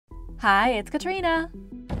Hi, it's Katrina.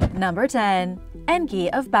 Number 10.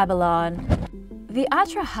 Enki of Babylon. The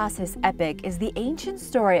Atrahasis epic is the ancient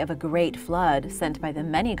story of a great flood sent by the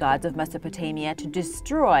many gods of Mesopotamia to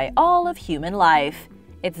destroy all of human life.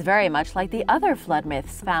 It's very much like the other flood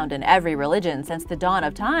myths found in every religion since the dawn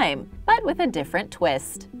of time, but with a different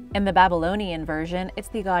twist. In the Babylonian version, it's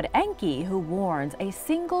the god Enki who warns a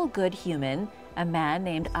single good human, a man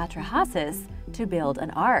named Atrahasis, to build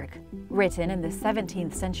an ark. Written in the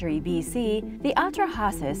 17th century BC, the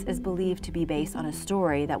Atrahasis is believed to be based on a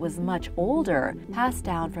story that was much older, passed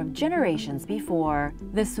down from generations before.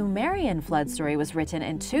 The Sumerian flood story was written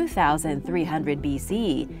in 2300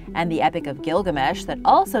 BC, and the Epic of Gilgamesh, that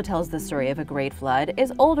also tells the story of a great flood,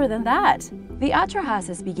 is older than that. The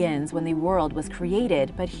Atrahasis begins when the world was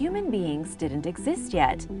created, but human beings didn't exist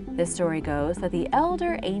yet. The story goes that the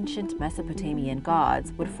elder ancient Mesopotamian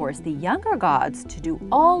gods would force the younger gods to do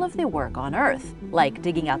all of the work on Earth, like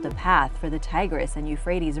digging out the path for the Tigris and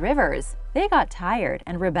Euphrates rivers. They got tired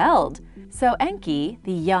and rebelled. So Enki,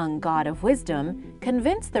 the young god of wisdom,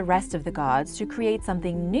 convinced the rest of the gods to create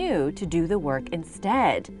something new to do the work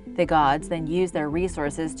instead. The gods then used their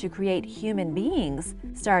resources to create human beings,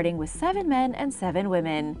 starting with 7 men and 7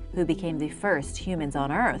 women, who became the first humans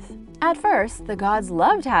on Earth. At first, the gods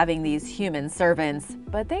loved having these human servants,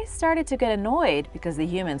 but they started to get annoyed because the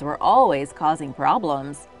humans were always causing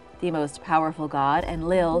problems. The most powerful god,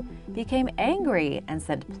 Enlil, became angry and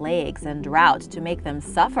sent plagues and drought to make them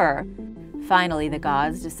suffer. Finally, the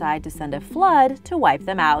gods decide to send a flood to wipe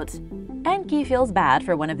them out. Enki feels bad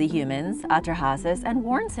for one of the humans, Atrahasis, and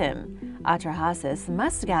warns him. Atrahasis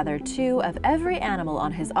must gather 2 of every animal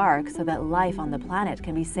on his ark so that life on the planet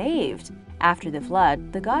can be saved. After the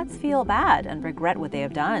flood, the gods feel bad and regret what they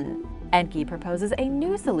have done. Enki proposes a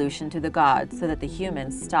new solution to the gods so that the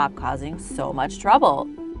humans stop causing so much trouble.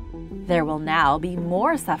 There will now be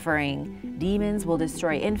more suffering. Demons will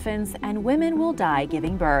destroy infants, and women will die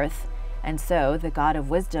giving birth. And so the god of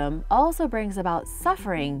wisdom also brings about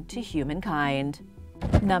suffering to humankind.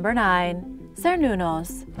 Number 9.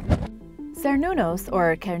 Cernunnos. Cernunnos,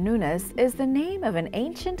 or Cernunnos, is the name of an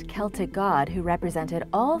ancient Celtic god who represented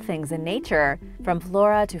all things in nature, from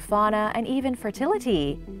flora to fauna and even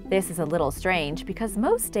fertility. This is a little strange because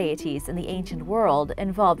most deities in the ancient world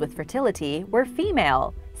involved with fertility were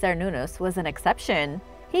female. Cernunnos was an exception.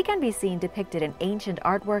 He can be seen depicted in ancient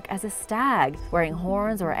artwork as a stag, wearing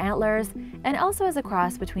horns or antlers, and also as a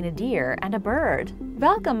cross between a deer and a bird.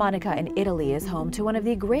 Valca Monica in Italy is home to one of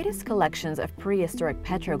the greatest collections of prehistoric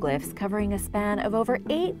petroglyphs covering a span of over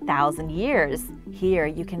 8,000 years. Here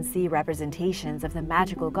you can see representations of the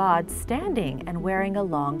magical god standing and wearing a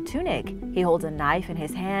long tunic. He holds a knife in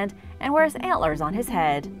his hand and wears antlers on his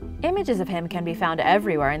head. Images of him can be found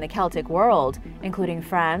everywhere in the Celtic world, including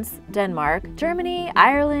France, Denmark, Germany,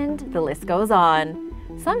 Ireland, the list goes on.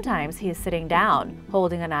 Sometimes he is sitting down,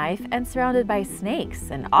 holding a knife and surrounded by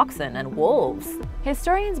snakes and oxen and wolves.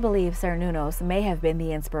 Historians believe Cernunnos may have been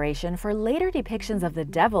the inspiration for later depictions of the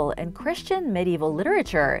devil in Christian medieval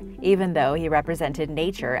literature, even though he represented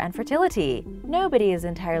nature and fertility. Nobody is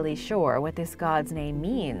entirely sure what this god's name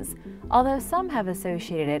means, although some have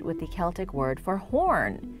associated it with the Celtic word for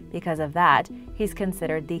horn. Because of that, he's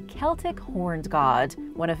considered the Celtic horned god,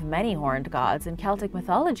 one of many horned gods in Celtic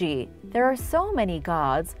mythology. There are so many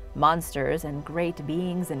gods, monsters, and great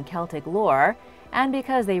beings in Celtic lore, and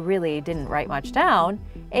because they really didn't write much down,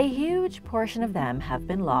 a huge portion of them have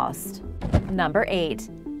been lost. Number 8.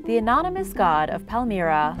 The anonymous god of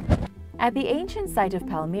Palmyra. At the ancient site of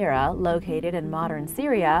Palmyra, located in modern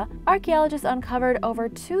Syria, archaeologists uncovered over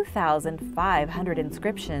 2,500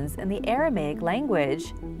 inscriptions in the Aramaic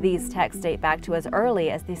language. These texts date back to as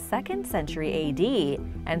early as the 2nd century AD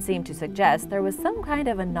and seem to suggest there was some kind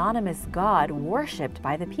of anonymous god worshipped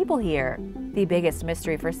by the people here. The biggest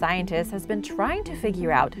mystery for scientists has been trying to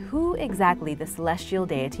figure out who exactly the celestial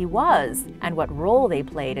deity was and what role they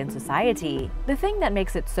played in society. The thing that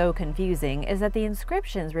makes it so confusing is that the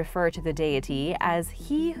inscriptions refer to the deity as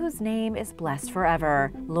He whose name is blessed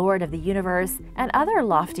forever, Lord of the universe, and other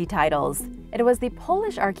lofty titles. It was the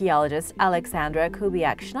Polish archaeologist Aleksandra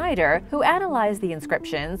Kubiak-Schneider who analyzed the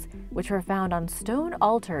inscriptions, which were found on stone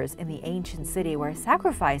altars in the ancient city where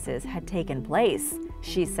sacrifices had taken place.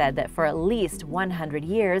 She said that for at least 100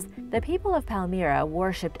 years, the people of Palmyra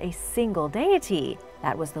worshipped a single deity,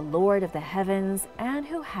 that was the Lord of the heavens and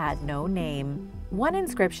who had no name. One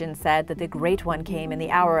inscription said that the Great One came in the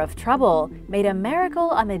hour of trouble, made a miracle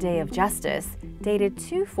on the day of justice, dated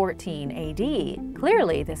 214 AD.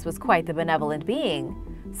 Clearly, this was quite the benevolent being.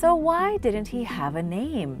 So why didn't he have a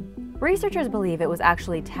name? Researchers believe it was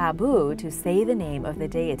actually taboo to say the name of the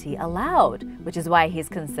deity aloud, which is why he's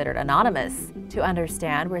considered anonymous. To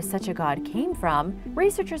understand where such a god came from,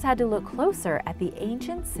 researchers had to look closer at the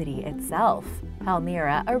ancient city itself.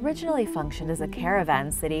 Palmyra originally functioned as a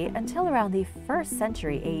caravan city until around the 1st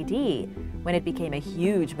century AD, when it became a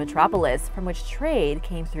huge metropolis from which trade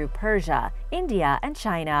came through Persia, India, and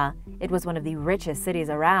China. It was one of the richest cities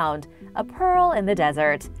around, a pearl in the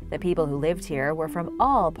desert. The people who lived here were from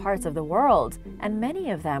all parts of the world, and many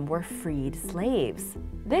of them were freed slaves.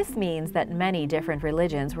 This means that many different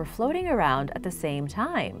religions were floating around at the same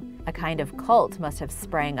time. A kind of cult must have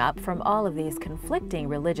sprang up from all of these conflicting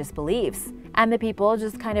religious beliefs, and the people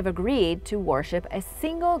just kind of agreed to worship a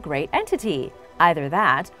single great entity. Either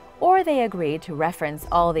that, or they agreed to reference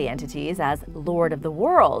all the entities as Lord of the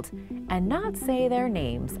World and not say their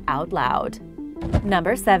names out loud.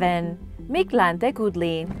 Number 7.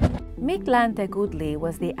 Mictlantecutli. Mictlantecutli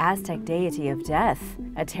was the Aztec deity of death,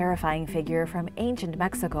 a terrifying figure from ancient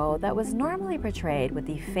Mexico that was normally portrayed with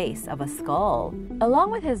the face of a skull. Along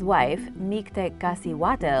with his wife,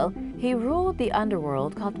 Mictecacihuatl, he ruled the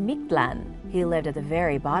underworld called Mictlan. He lived at the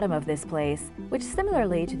very bottom of this place, which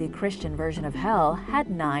similarly to the Christian version of hell, had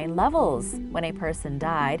 9 levels. When a person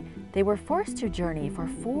died, they were forced to journey for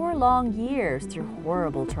 4 long years through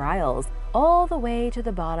horrible trials, all the way to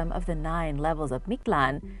the bottom of the 9 levels of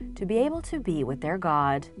Mictlan to be able to be with their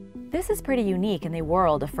god. This is pretty unique in the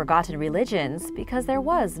world of forgotten religions because there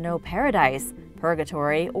was no paradise,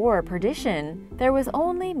 purgatory, or perdition. There was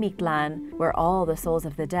only Mictlan, where all the souls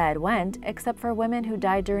of the dead went except for women who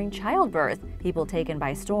died during childbirth, people taken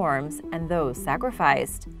by storms, and those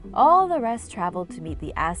sacrificed. All the rest traveled to meet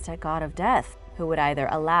the Aztec god of death, who would either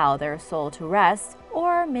allow their soul to rest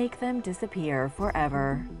or make them disappear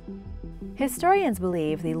forever. Historians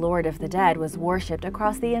believe the Lord of the Dead was worshipped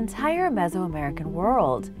across the entire Mesoamerican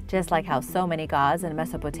world. Just like how so many gods in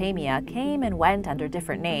Mesopotamia came and went under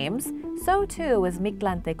different names, so too was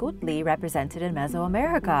Mictlantecutli represented in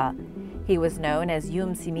Mesoamerica. He was known as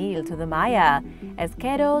Yum-Simil to the Maya, as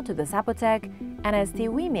Quero to the Zapotec, and as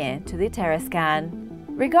Tiwime to the Tarascan.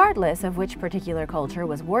 Regardless of which particular culture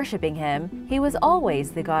was worshipping him, he was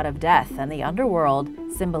always the god of death and the underworld,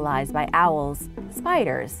 symbolized by owls,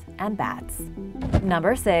 spiders, and bats.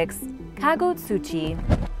 Number 6. Kagutsuchi.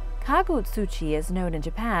 Kagutsuchi is known in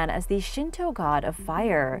Japan as the Shinto god of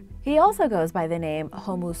fire. He also goes by the name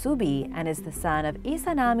Homusubi and is the son of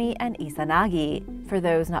Izanami and Izanagi. For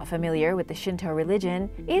those not familiar with the Shinto religion,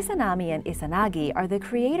 Izanami and Izanagi are the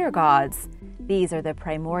creator gods. These are the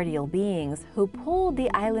primordial beings who pulled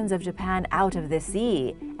the islands of Japan out of the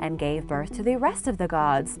sea and gave birth to the rest of the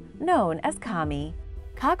gods, known as kami.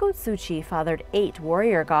 Kagutsuchi fathered 8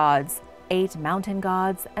 warrior gods, 8 mountain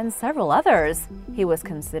gods, and several others. He was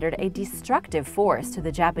considered a destructive force to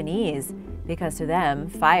the Japanese, because to them,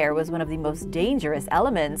 fire was one of the most dangerous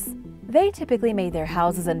elements. They typically made their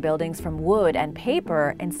houses and buildings from wood and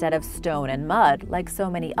paper instead of stone and mud, like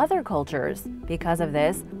so many other cultures. Because of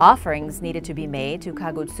this, offerings needed to be made to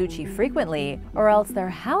Kagutsuchi frequently, or else their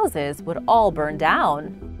houses would all burn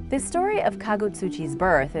down. The story of Kagutsuchi's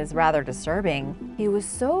birth is rather disturbing. He was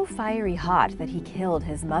so fiery hot that he killed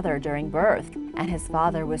his mother during birth, and his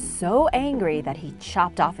father was so angry that he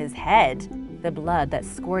chopped off his head. The blood that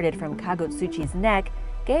squirted from Kagutsuchi's neck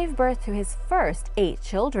gave birth to his first 8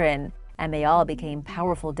 children, and they all became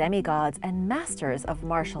powerful demigods and masters of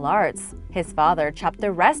martial arts. His father chopped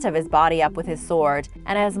the rest of his body up with his sword,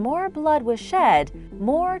 and as more blood was shed,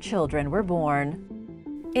 more children were born.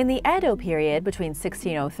 In the Edo period between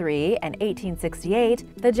 1603 and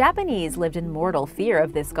 1868, the Japanese lived in mortal fear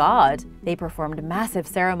of this god. They performed massive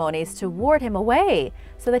ceremonies to ward him away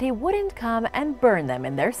so that he wouldn't come and burn them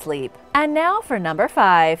in their sleep. And now for number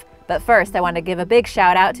 5. But first, I want to give a big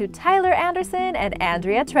shout out to Tyler Anderson and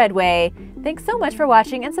Andrea Treadway. Thanks so much for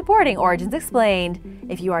watching and supporting Origins Explained.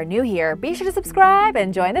 If you are new here, be sure to subscribe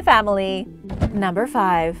and join the family. Number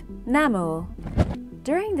 5. Namu.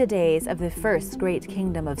 During the days of the first great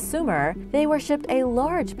kingdom of Sumer, they worshipped a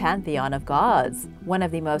large pantheon of gods. One of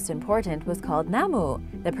the most important was called Namu,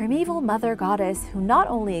 the primeval mother goddess who not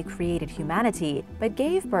only created humanity, but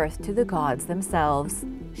gave birth to the gods themselves.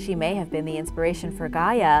 She may have been the inspiration for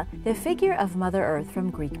Gaia, the figure of Mother Earth from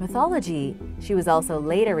Greek mythology. She was also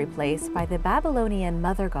later replaced by the Babylonian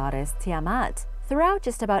mother goddess Tiamat. Throughout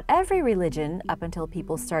just about every religion, up until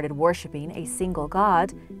people started worshipping a single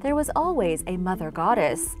god, there was always a mother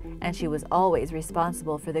goddess, and she was always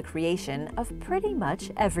responsible for the creation of pretty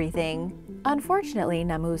much everything. Unfortunately,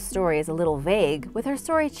 Namu's story is a little vague, with her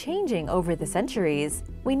story changing over the centuries.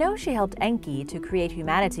 We know she helped Enki to create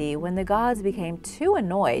humanity when the gods became too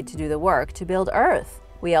annoyed to do the work to build Earth.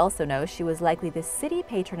 We also know she was likely the city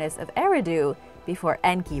patroness of Eridu before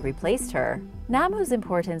Enki replaced her. Namu's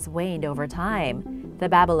importance waned over time. The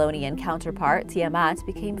Babylonian counterpart, Tiamat,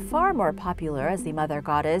 became far more popular as the mother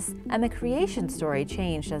goddess, and the creation story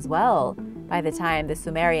changed as well. By the time the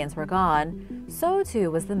Sumerians were gone, so too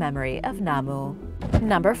was the memory of Namu.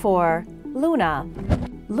 Number 4. Luna.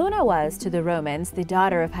 Luna was, to the Romans, the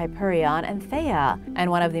daughter of Hyperion and Theia, and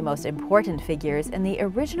one of the most important figures in the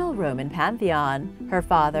original Roman pantheon. Her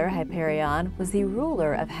father, Hyperion, was the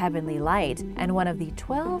ruler of heavenly light and one of the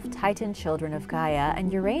 12 Titan children of Gaia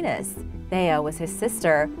and Uranus. Theia was his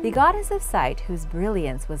sister, the goddess of sight whose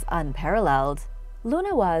brilliance was unparalleled.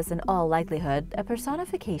 Luna was, in all likelihood, a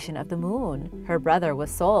personification of the moon. Her brother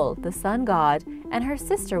was Sol, the sun god, and her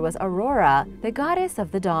sister was Aurora, the goddess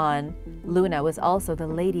of the dawn. Luna was also the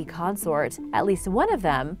lady consort, at least one of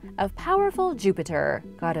them, of powerful Jupiter,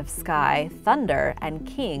 god of sky, thunder, and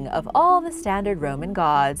king of all the standard Roman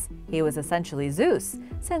gods. He was essentially Zeus,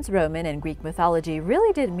 since Roman and Greek mythology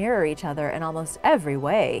really did mirror each other in almost every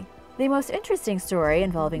way. The most interesting story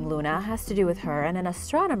involving Luna has to do with her and an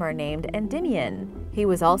astronomer named Endymion. He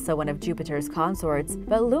was also one of Jupiter's consorts,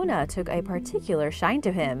 but Luna took a particular shine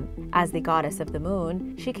to him. As the goddess of the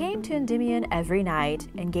moon, she came to Endymion every night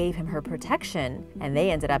and gave him her protection, and they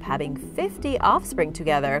ended up having 50 offspring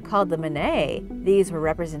together called the Menae. These were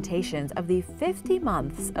representations of the 50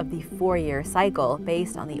 months of the 4-year cycle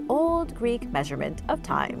based on the old Greek measurement of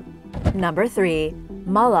time. Number 3.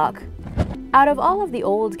 Moloch. Out of all of the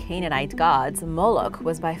old Canaanite gods, Moloch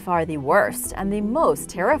was by far the worst and the most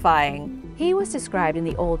terrifying. He was described in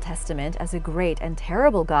the Old Testament as a great and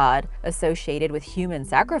terrible god associated with human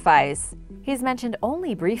sacrifice. He's mentioned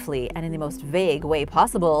only briefly and in the most vague way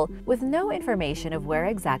possible, with no information of where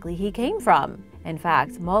exactly he came from. In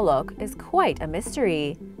fact, Moloch is quite a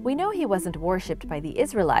mystery. We know he wasn't worshipped by the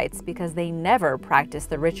Israelites because they never practiced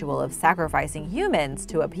the ritual of sacrificing humans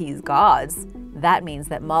to appease gods. That means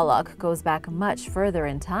that Moloch goes back much further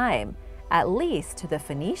in time, at least to the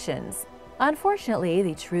Phoenicians. Unfortunately,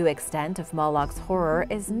 the true extent of Moloch's horror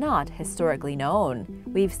is not historically known.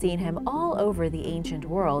 We've seen him all over the ancient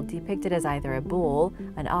world depicted as either a bull,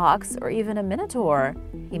 an ox, or even a minotaur.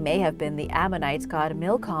 He may have been the Ammonite god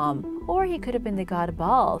Milcom, or he could have been the god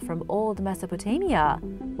Baal from old Mesopotamia.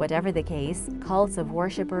 Whatever the case, cults of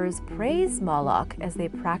worshippers praised Moloch as they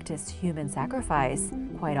practiced human sacrifice,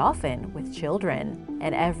 quite often with children.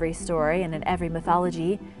 In every story and in every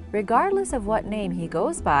mythology, regardless of what name he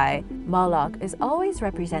goes by, Moloch is always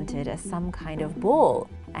represented as some kind of bull,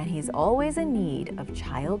 and he's always in need of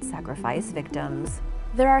child sacrifice victims.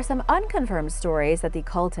 There are some unconfirmed stories that the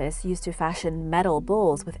cultists used to fashion metal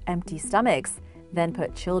bulls with empty stomachs, then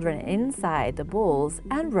put children inside the bulls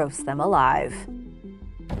and roast them alive.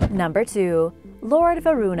 Number 2. Lord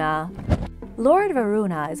Varuna. Lord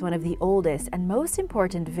Varuna is one of the oldest and most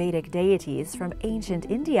important Vedic deities from ancient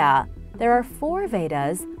India. There are 4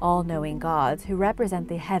 Vedas, all-knowing gods who represent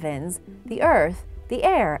the heavens, the earth, the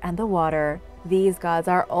air, and the water. These gods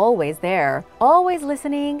are always there, always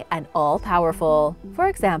listening, and all-powerful. For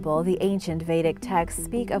example, the ancient Vedic texts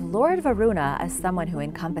speak of Lord Varuna as someone who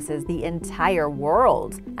encompasses the entire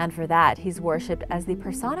world, and for that he's worshipped as the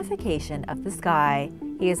personification of the sky.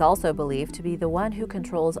 He is also believed to be the one who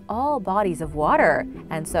controls all bodies of water,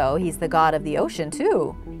 and so he's the god of the ocean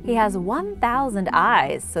too. He has 1,000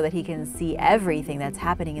 eyes so that he can see everything that's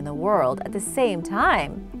happening in the world at the same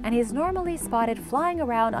time, and he's normally spotted flying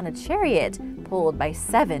around on a chariot pulled by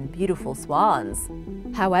 7 beautiful swans.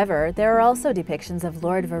 However, there are also depictions of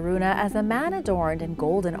Lord Varuna as a man adorned in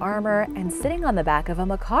golden armor and sitting on the back of a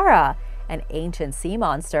Makara, an ancient sea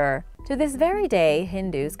monster. To this very day,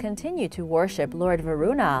 Hindus continue to worship Lord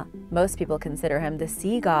Varuna. Most people consider him the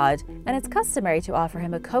sea god, and it's customary to offer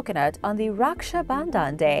him a coconut on the Raksha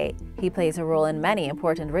Bandhan day. He plays a role in many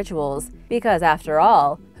important rituals, because after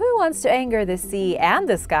all, who wants to anger the sea and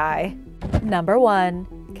the sky? Number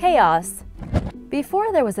 1. Chaos.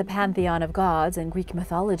 Before there was a pantheon of gods in Greek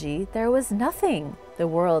mythology, there was nothing. The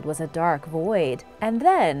world was a dark void. And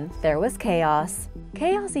then there was chaos.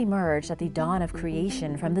 Chaos emerged at the dawn of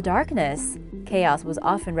creation from the darkness. Chaos was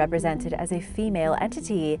often represented as a female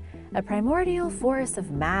entity, a primordial force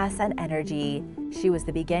of mass and energy. She was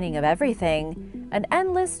the beginning of everything, an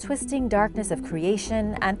endless twisting darkness of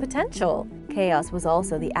creation and potential. Chaos was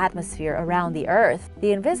also the atmosphere around the earth,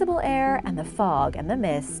 the invisible air, and the fog and the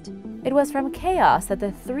mist. It was from chaos that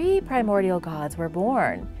the 3 primordial gods were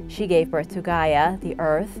born. She gave birth to Gaia, the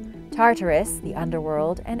earth, Tartarus, the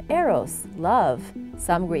underworld, and Eros, love.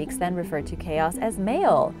 Some Greeks then referred to chaos as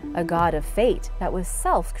Male, a god of fate that was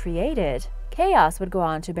self-created. Chaos would go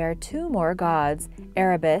on to bear two more gods,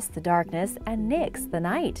 Erebus, the darkness, and Nyx, the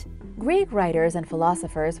night. Greek writers and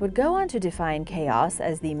philosophers would go on to define chaos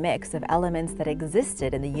as the mix of elements that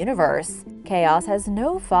existed in the universe. Chaos has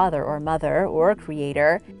no father or mother or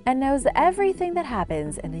creator and knows everything that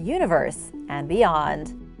happens in the universe and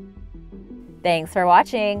beyond. Thanks for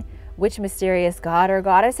watching! Which mysterious god or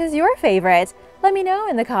goddess is your favorite? Let me know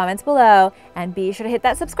in the comments below, and be sure to hit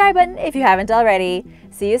that subscribe button if you haven't already.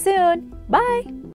 See you soon! Bye!